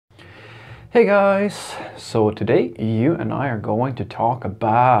Hey guys! So today you and I are going to talk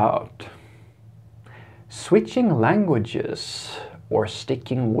about switching languages or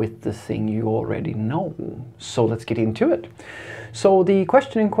sticking with the thing you already know. So let's get into it. So the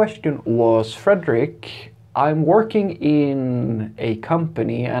question in question was, Fredrik, I'm working in a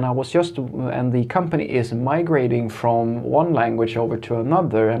company and the company is migrating from one language over to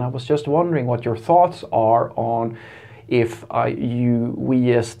another, and I was just wondering what your thoughts are on if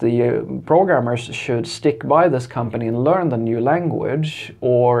we as the programmers should stick by this company and learn the new language,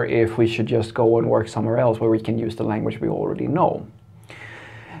 or if we should just go and work somewhere else where we can use the language we already know.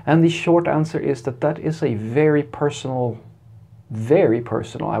 And the short answer is that that is a very personal,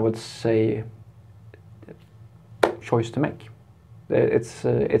 I would say, choice to make. It's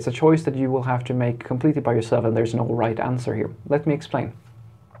a choice that you will have to make completely by yourself, and there's no right answer here. Let me explain.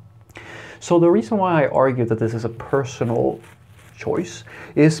 So the reason why I argue that this is a personal choice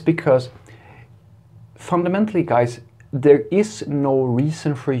is because fundamentally, guys, there is no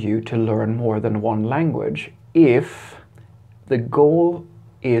reason for you to learn more than one language if the goal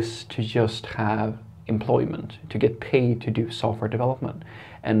is to just have employment, to get paid to do software development.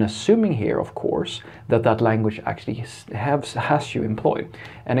 And assuming here, of course, that that language actually has you employed.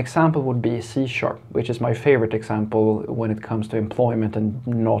 An example would be C#, which is my favorite example when it comes to employment and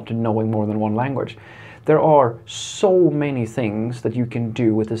not knowing more than one language. There are so many things that you can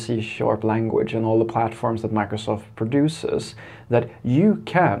do with the C# language and all the platforms that Microsoft produces that you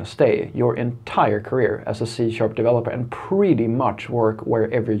can stay your entire career as a C# developer and pretty much work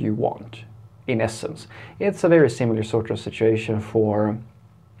wherever you want. In essence, it's a very similar sort of situation for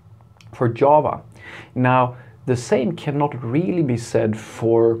Java. Now, the same cannot really be said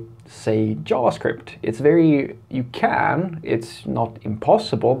for, say, JavaScript. It's not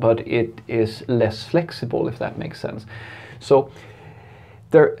impossible, but it is less flexible, if that makes sense. So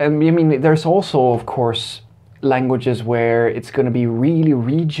there's also, of course, languages where it's going to be really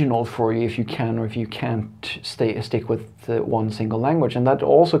regional for you if you can or if you can't stick with one single language. And that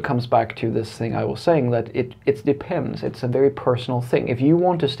also comes back to this thing I was saying, that it depends. It's a very personal thing. If you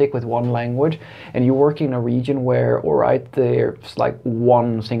want to stick with one language and you work in a region where, all right, there's like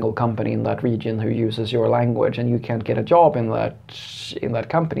one single company in that region who uses your language and you can't get a job in that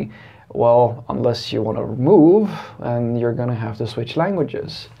company, well, unless you want to move, and you're going to have to switch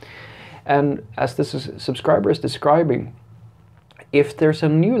languages. And as this subscriber is describing, if there's a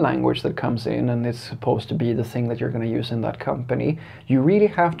new language that comes in and it's supposed to be the thing that you're going to use in that company, you really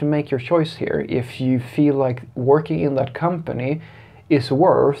have to make your choice here. If you feel like working in that company is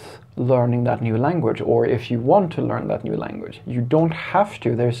worth learning that new language, or if you want to learn that new language, you don't have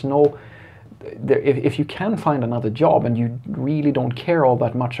to. If you can find another job and you really don't care all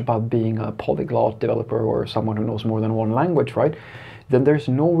that much about being a polyglot developer or someone who knows more than one language, right? Then there's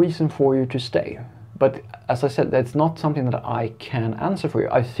no reason for you to stay. But as I said, that's not something that I can answer for you.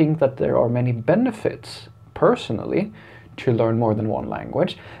 I think that there are many benefits, personally, to learn more than one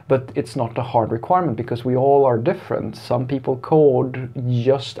language, but it's not a hard requirement because we all are different. Some people code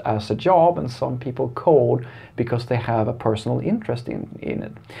just as a job, and some people code because they have a personal interest in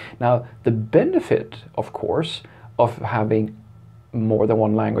it. Now, the benefit, of course, of having more than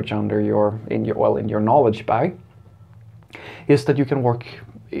one language in your knowledge bag is that you can work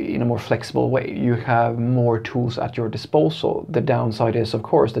in a more flexible way. You have more tools at your disposal. The downside is, of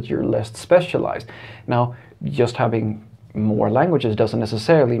course, that you're less specialized. Now, just having more languages doesn't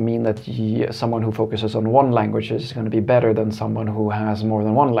necessarily mean that someone who focuses on one language is going to be better than someone who has more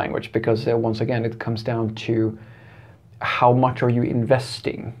than one language, because once again, it comes down to how much are you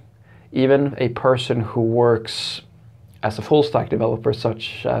investing. Even a person who works as a full stack developer,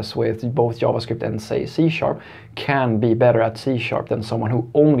 such as with both JavaScript and, say, C#, can be better at C# than someone who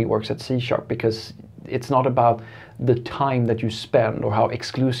only works at C#, because it's not about the time that you spend or how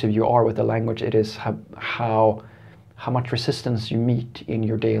exclusive you are with the language. It is how much resistance you meet in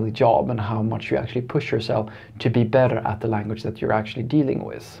your daily job and how much you actually push yourself to be better at the language that you're actually dealing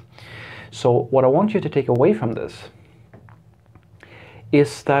with. So what I want you to take away from this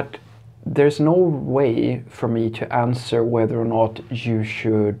is that there's no way for me to answer whether or not you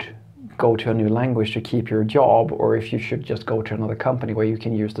should go to a new language to keep your job, or if you should just go to another company where you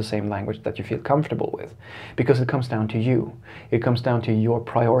can use the same language that you feel comfortable with. Because it comes down to you. It comes down to your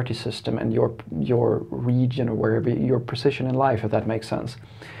priority system and your region, or wherever your position in life, if that makes sense.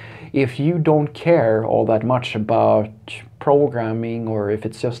 If you don't care all that much about programming, or if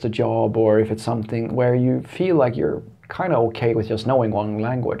it's just a job, or if it's something where you feel like you're kind of okay with just knowing one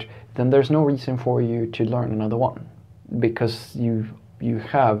language, then there's no reason for you to learn another one, because you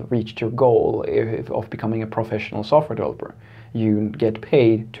have reached your goal of becoming a professional software developer. you get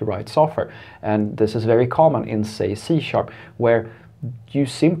paid to write software. And this is very common in, say, C#, where you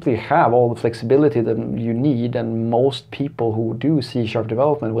simply have all the flexibility that you need, and most people who do C#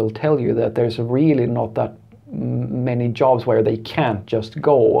 development will tell you that there's really not that many jobs where they can't just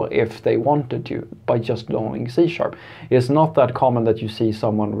go if they wanted to by just knowing C#. It's not that common that you see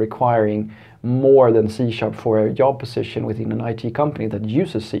someone requiring more than C# for a job position within an IT company that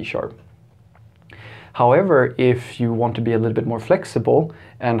uses C#. However, if you want to be a little bit more flexible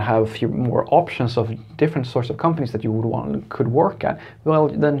and have a few more options of different sorts of companies that you could work at, well,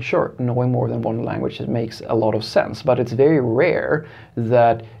 then sure, knowing more than one language, it makes a lot of sense. But it's very rare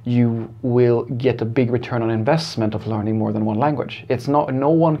that you will get a big return on investment of learning more than one language. It's not, no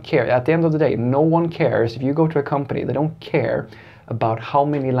one cares. At the end of the day, no one cares. If you go to a company, they don't care about how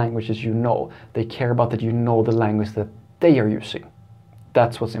many languages you know. They care about that you know the language that they are using.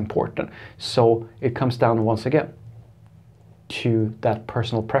 That's what's important. So it comes down once again to that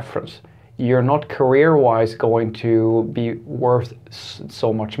personal preference. You're not career-wise going to be worth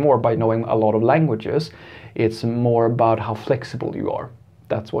so much more by knowing a lot of languages. It's more about how flexible you are.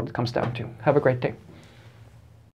 That's what it comes down to. Have a great day.